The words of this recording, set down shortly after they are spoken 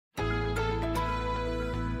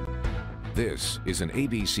This is an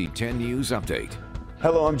ABC 10 News update.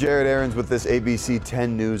 Hello, I'm Jared Aarons with this ABC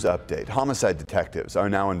 10 News update. Homicide detectives are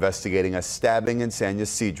now investigating a stabbing in San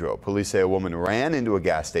Ysidro. Police say a woman ran into a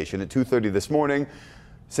gas station at 2:30 this morning,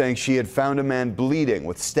 saying she had found a man bleeding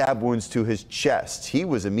with stab wounds to his chest. He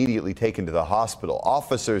was immediately taken to the hospital.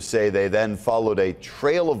 Officers say they then followed a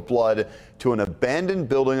trail of blood to an abandoned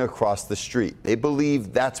building across the street. They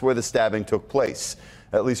believe that's where the stabbing took place.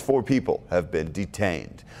 At least 4 people have been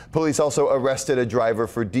detained. Police also arrested a driver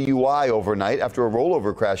for DUI overnight after a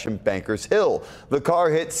rollover crash in Bankers Hill. The car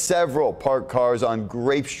hit several parked cars on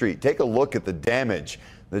Grape Street. Take a look at the damage.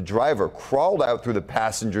 The driver crawled out through the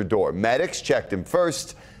passenger door. Medics checked him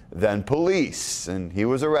first, then police, and he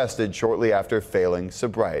was arrested shortly after failing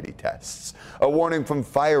sobriety tests. A warning from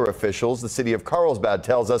fire officials. The city of Carlsbad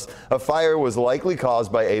tells us a fire was likely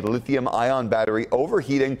caused by a lithium-ion battery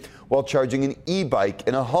overheating while charging an e-bike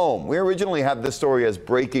in a home. We originally had this story as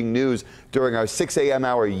breaking news during our 6 a.m.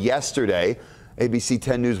 hour yesterday. ABC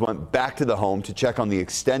 10 News went back to the home to check on the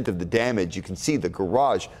extent of the damage. You can see the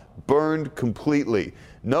garage burned completely.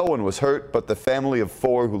 No one was hurt, but the family of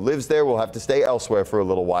 4 who lives there will have to stay elsewhere for a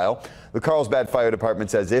little while. The Carlsbad Fire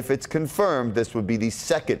Department says if it's confirmed, this would be the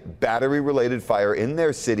second battery-related fire in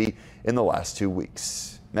their city in the last 2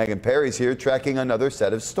 weeks. Megan Perry's here tracking another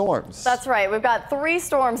set of storms. That's right. We've got 3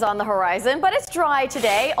 storms on the horizon, but it's dry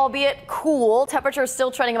today, albeit cool. Temperatures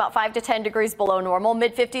still trending about 5 to 10 degrees below normal.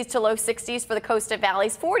 Mid-50s to low 60s for the coastal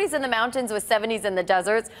valleys, 40s in the mountains with 70s in the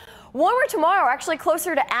deserts. Warmer tomorrow, actually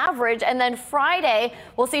closer to average, and then Friday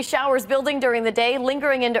we'll see showers building during the day,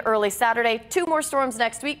 lingering into early Saturday. 2 more storms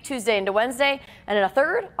next week, Tuesday into Wednesday, and then a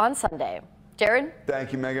 3rd on Sunday. Jared?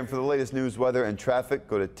 Thank you, Megan. For the latest news, weather, and traffic,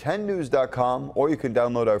 go to 10news.com, or you can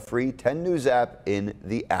download our free 10 News app in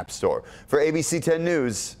the App Store. For ABC 10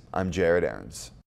 News, I'm Jared Aarons.